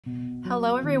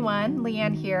Hello everyone,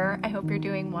 Leanne here. I hope you're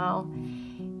doing well.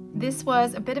 This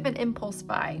was a bit of an impulse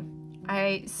buy.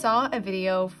 I saw a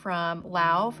video from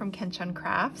Lau from Kenchun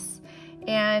Crafts,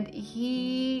 and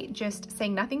he just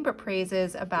saying nothing but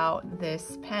praises about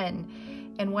this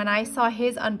pen. And when I saw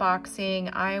his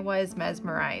unboxing, I was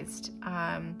mesmerized.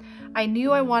 I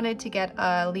knew I wanted to get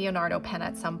a Leonardo pen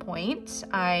at some point.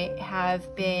 I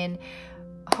have been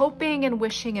hoping and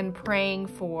wishing and praying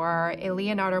for a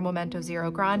Leonardo Momento Zero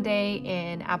Grande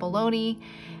in abalone,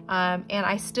 and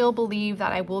I still believe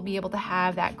that I will be able to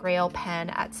have that Grail pen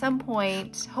at some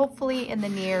point, hopefully in the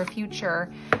near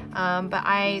future, but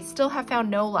I still have found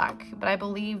no luck. But I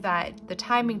believe that the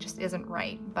timing just isn't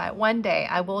right. But one day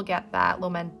I will get that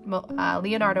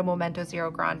Leonardo Momento Zero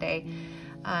Grande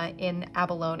in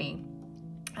abalone.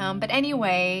 But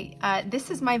anyway,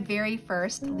 this is my very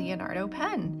first Leonardo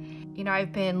pen. You know,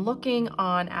 I've been looking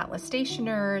on Atlas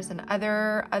Stationers and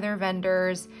other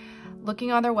vendors,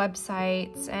 looking on their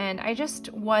websites, and I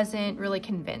just wasn't really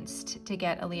convinced to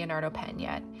get a Leonardo pen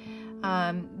yet.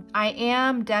 I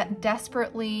am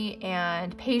desperately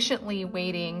and patiently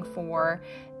waiting for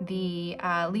the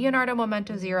Leonardo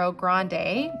Momento Zero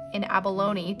Grande in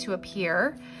abalone to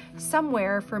appear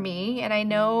somewhere for me. And I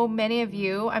know many of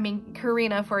you, I mean,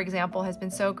 Karina, for example, has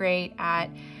been so great at,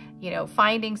 you know,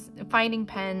 finding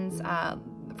pens.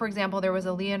 For example, there was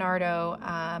a Leonardo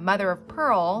Mother of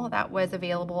Pearl that was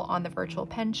available on the virtual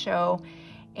pen show,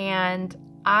 and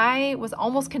I was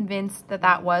almost convinced that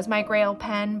that was my Grail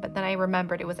pen, but then I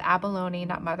remembered it was abalone,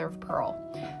 not Mother of Pearl.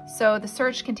 So the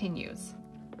search continues.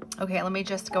 Okay, let me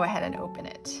just go ahead and open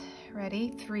it.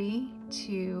 Ready? 3,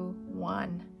 2,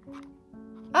 1.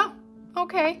 Oh,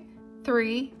 okay.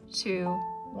 3, 2,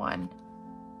 1.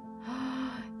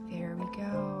 There we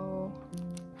go.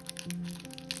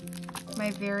 My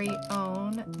very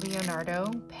own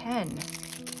Leonardo pen.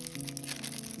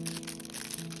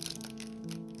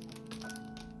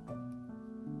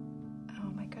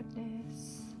 Oh my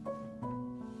goodness.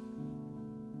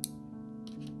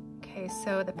 Okay,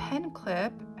 so the pen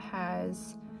clip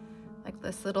has like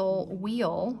this little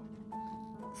wheel,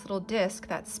 this little disc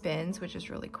that spins, which is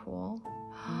really cool.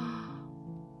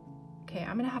 Okay,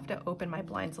 I'm gonna have to open my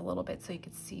blinds a little bit so you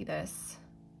can see this.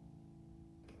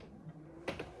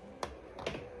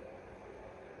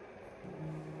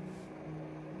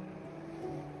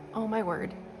 Oh my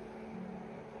word.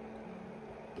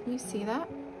 Can you see that?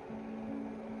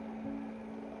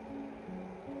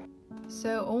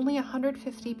 So only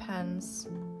 150 pens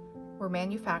were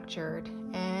manufactured,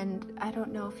 and I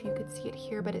don't know if you could see it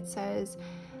here, but it says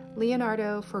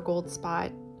Leonardo for Gold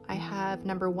Spot. I have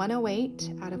number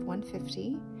 108 out of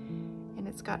 150, and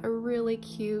it's got a really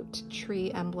cute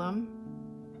tree emblem,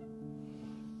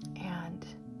 and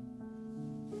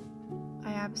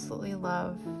I absolutely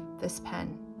love this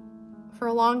pen. For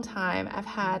a long time, I've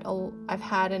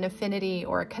had an affinity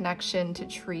or a connection to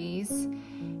trees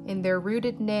in their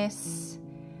rootedness,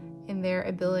 in their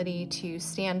ability to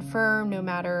stand firm no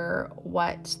matter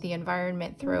what the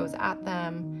environment throws at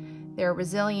them, their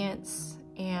resilience.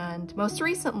 And most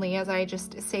recently, as I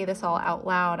just say this all out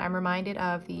loud, I'm reminded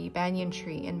of the banyan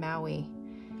tree in Maui.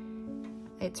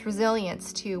 Its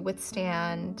resilience to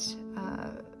withstand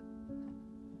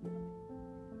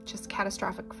just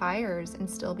catastrophic fires and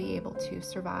still be able to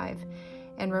survive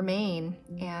and remain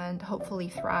and hopefully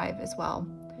thrive as well.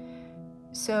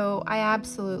 So I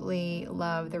absolutely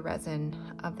love the resin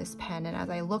of this pen, and as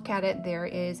I look at it, there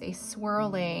is a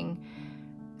swirling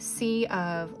sea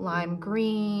of lime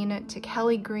green to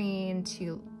Kelly green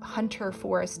to hunter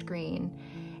forest green,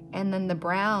 and then the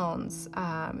browns,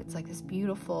 it's like this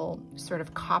beautiful sort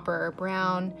of copper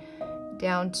brown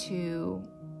down to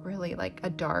really like a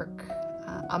dark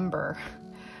umber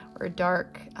or a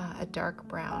dark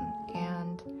brown.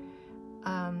 And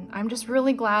I'm just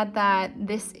really glad that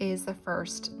this is the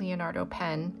first Leonardo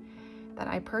pen that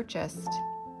I purchased.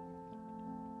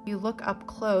 If you look up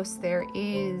close, there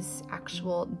is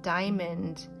actual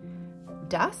diamond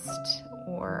dust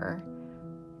or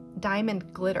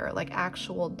diamond glitter, like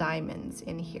actual diamonds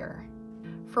in here.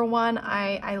 For one,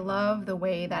 I love the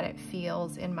way that it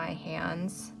feels in my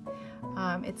hands.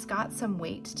 It's got some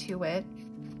weight to it.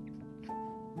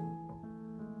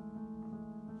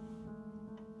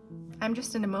 I'm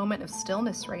just in a moment of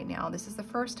stillness right now. This is the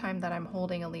first time that I'm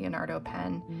holding a Leonardo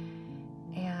pen,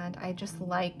 and I just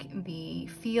like the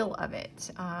feel of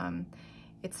it.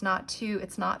 It's not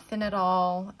thin at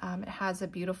all. It has a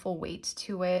beautiful weight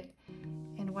to it.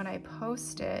 And when I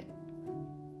post it,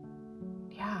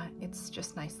 yeah, it's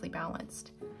just nicely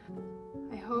balanced.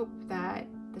 I hope that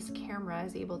this camera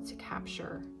is able to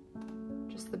capture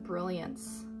just the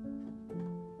brilliance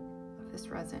of this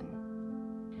resin.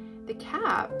 The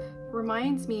cap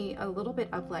reminds me a little bit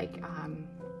of like,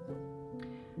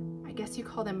 I guess you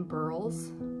call them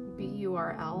burls,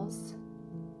 B-U-R-Ls,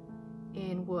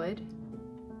 in wood.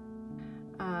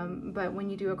 But when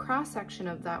you do a cross section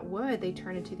of that wood, they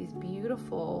turn into these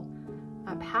beautiful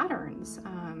patterns.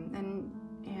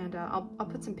 And I'll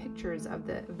put some pictures of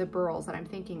the burls that I'm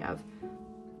thinking of.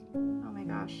 Oh my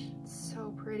gosh, it's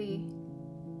so pretty.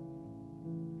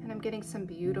 And I'm getting some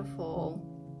beautiful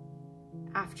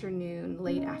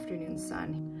late afternoon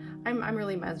sun. I'm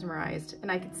really mesmerized,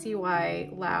 and I could see why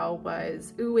Lau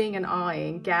was oohing and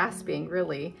aahing, gasping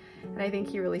really. And I think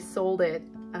he really sold it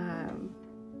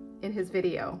in his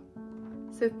video.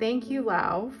 So thank you,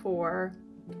 Lau, for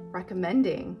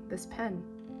recommending this pen.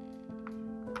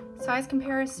 Size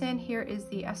comparison, here is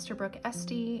the Esterbrook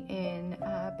SD in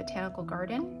Botanical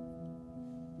Garden.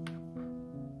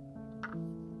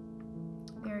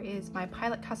 There is my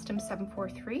Pilot Custom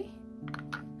 743.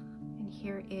 And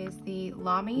here is the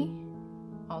Lamy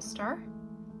All-Star.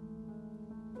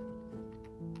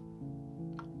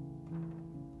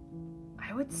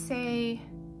 I would say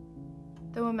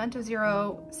the Momento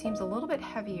Zero seems a little bit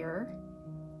heavier.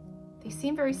 They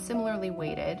seem very similarly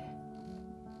weighted.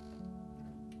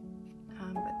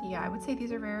 But yeah, I would say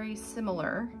these are very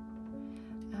similar.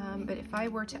 But if I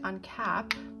were to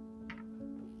uncap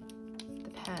the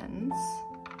pens,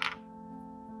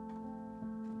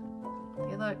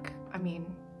 they look, I mean,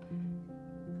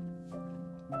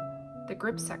 the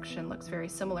grip section looks very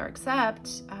similar,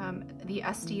 except the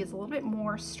SD is a little bit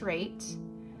more straight,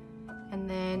 and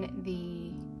then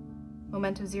the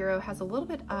Momento Zero has a little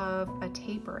bit of a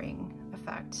tapering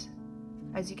effect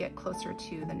as you get closer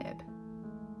to the nib.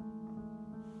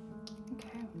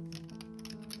 Okay.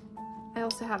 I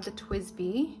also have the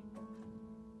TWSBI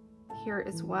here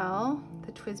as well,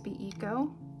 the TWSBI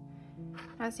Eco.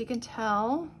 As you can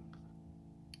tell,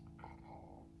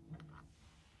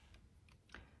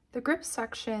 the grip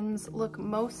sections look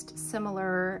most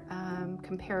similar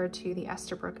compared to the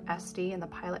Esterbrook SD and the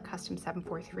Pilot Custom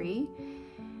 743.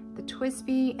 The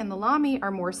TWSBI and the Lamy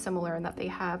are more similar in that they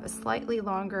have a slightly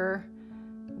longer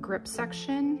grip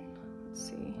section. Let's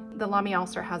see. The Lamy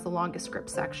All-Star has the longest grip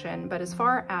section, but as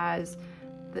far as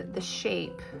the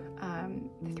shape,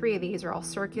 the three of these are all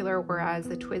circular, whereas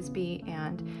the TWSBI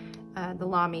and the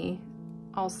Lamy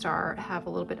All-Star have a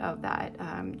little bit of that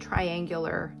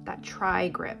triangular, that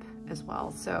tri-grip as well.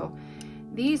 So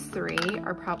these three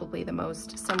are probably the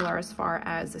most similar as far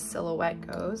as the silhouette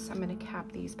goes. I'm gonna cap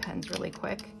these pens really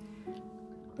quick.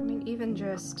 I mean, even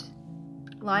just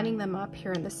lining them up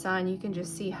here in the sun, you can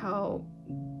just see how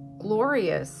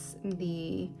glorious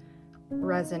the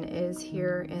resin is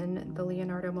here in the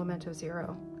Leonardo Momento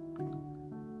Zero.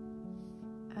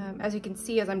 As you can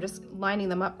see, as I'm just lining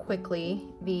them up quickly,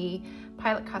 the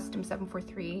Pilot Custom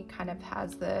 743 kind of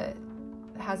has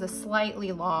a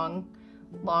slightly longer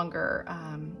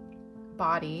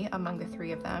body among the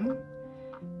three of them.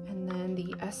 And then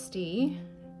the SD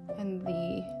and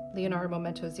the Leonardo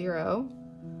Momento Zero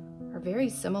are very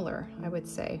similar, I would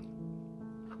say.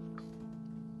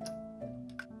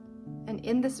 And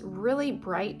in this really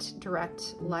bright,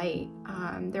 direct light,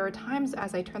 there are times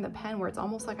as I turn the pen where it's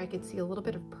almost like I could see a little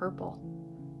bit of purple.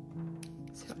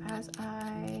 So as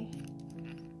I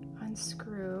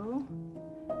unscrew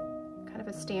kind of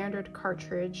a standard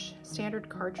cartridge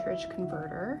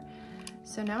converter.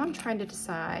 So now I'm trying to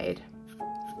decide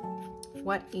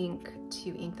what ink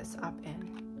to ink this up in.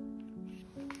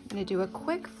 I'm gonna do a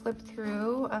quick flip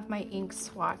through of my ink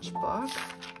swatch book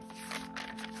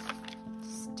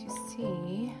just to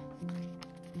see.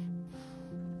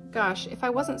 Gosh, if I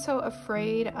wasn't so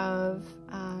afraid of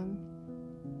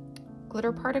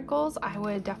glitter particles, I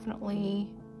would definitely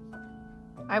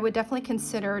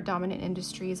consider Dominant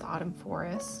Industries Autumn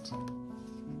Forest.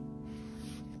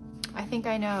 I think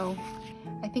I know.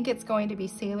 I think it's going to be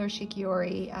Sailor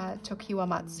Shikiori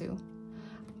Tokiwamatsu.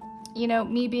 You know,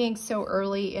 me being so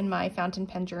early in my fountain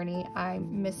pen journey, I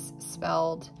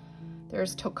misspelled.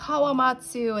 There's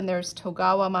Tokawamatsu and there's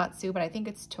Togawamatsu, but I think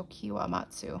it's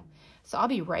Tokiwamatsu. So I'll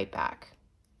be right back.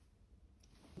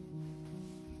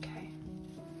 Okay.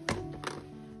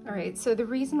 All right, so the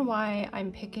reason why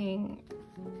I'm picking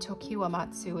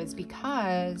Tokiwamatsu is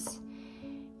because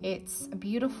it's a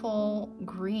beautiful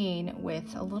green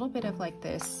with a little bit of like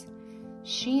this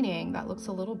sheening that looks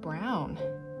a little brown.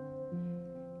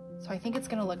 So I think it's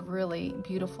gonna look really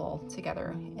beautiful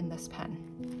together in this pen.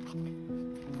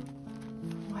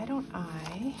 Why don't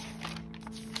I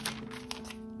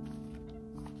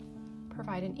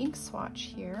provide an ink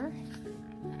swatch here.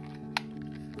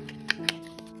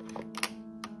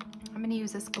 I'm gonna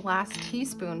use this glass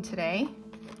teaspoon today,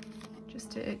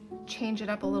 just to change it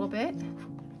up a little bit.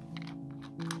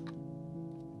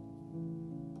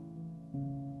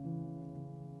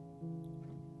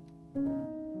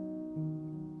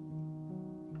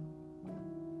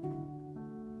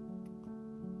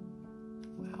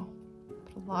 Wow,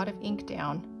 put a lot of ink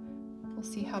down. We'll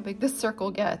see how big this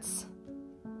circle gets.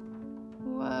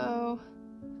 Whoa.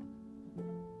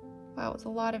 Wow, it's a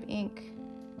lot of ink.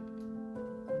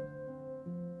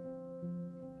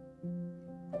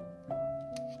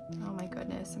 Oh my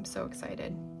goodness, I'm so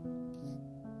excited.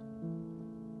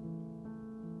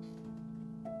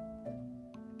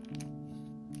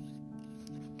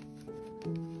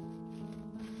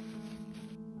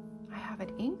 I have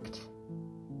it inked.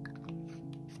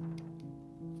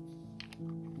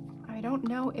 I don't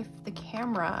know if the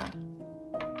camera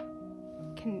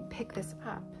can pick this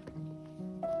up.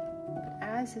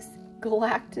 As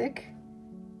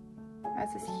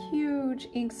this huge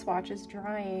ink swatch is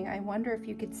drying, I wonder if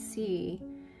you could see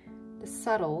the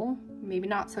subtle, maybe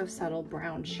not so subtle,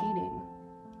 brown shading.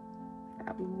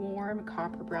 That warm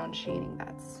copper brown shading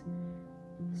that's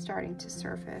starting to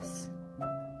surface.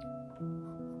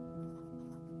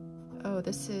 Oh,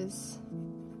 this is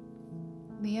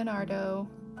Leonardo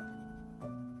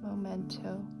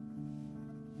Momento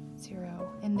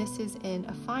Zero, and this is in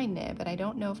a fine nib, and I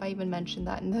don't know if I even mentioned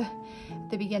that in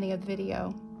the beginning of the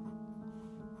video.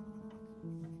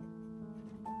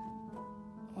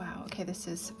 Wow, okay, this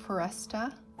is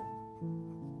Foresta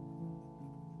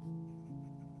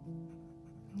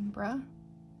Umbra.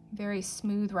 Very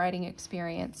smooth writing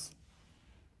experience.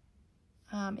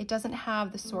 It doesn't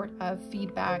have the sort of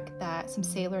feedback that some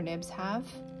Sailor nibs have.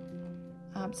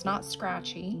 It's not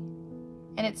scratchy.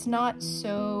 And it's not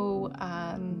so,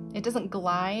 it doesn't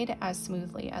glide as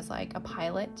smoothly as like a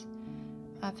Pilot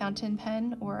fountain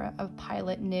pen or a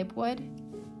Pilot nib would.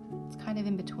 It's kind of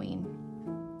in between.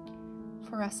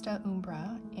 Foresta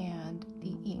Umbra, and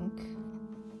the ink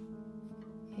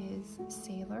is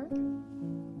Sailor,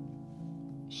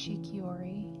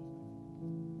 Shikiori,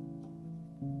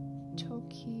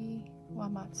 Toki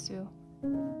Wamatsu.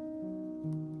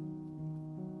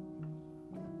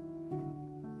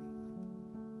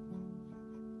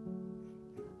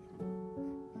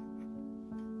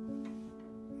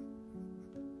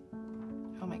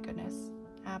 Oh my goodness,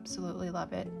 absolutely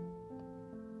love it.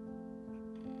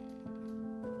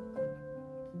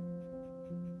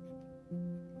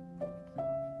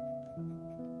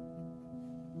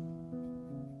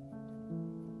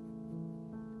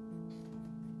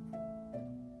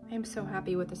 I'm so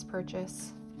happy with this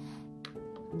purchase.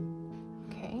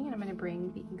 Okay, and I'm going to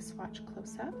bring the ink swatch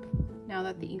close up. Now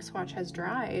that the ink swatch has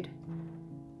dried,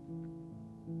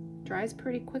 dries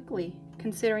pretty quickly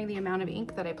considering the amount of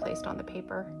ink that I placed on the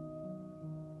paper.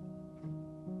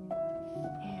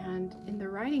 And in the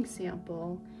writing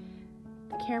sample,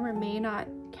 the camera may not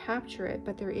capture it,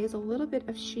 but there is a little bit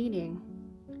of sheening.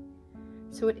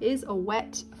 So it is a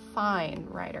wet, fine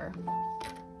writer.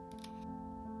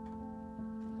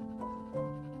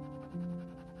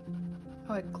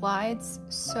 Oh, it glides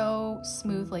so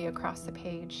smoothly across the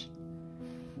page.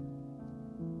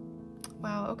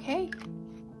 Wow, okay.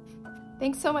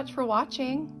 Thanks so much for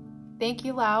watching. Thank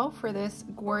you, Lau, for this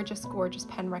gorgeous, gorgeous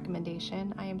pen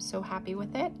recommendation. I am so happy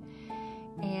with it.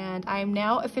 And I am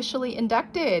now officially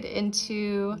inducted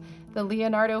into the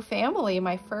Leonardo family,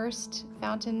 my first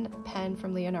fountain pen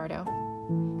from Leonardo.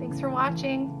 Thanks for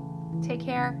watching. Take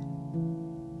care.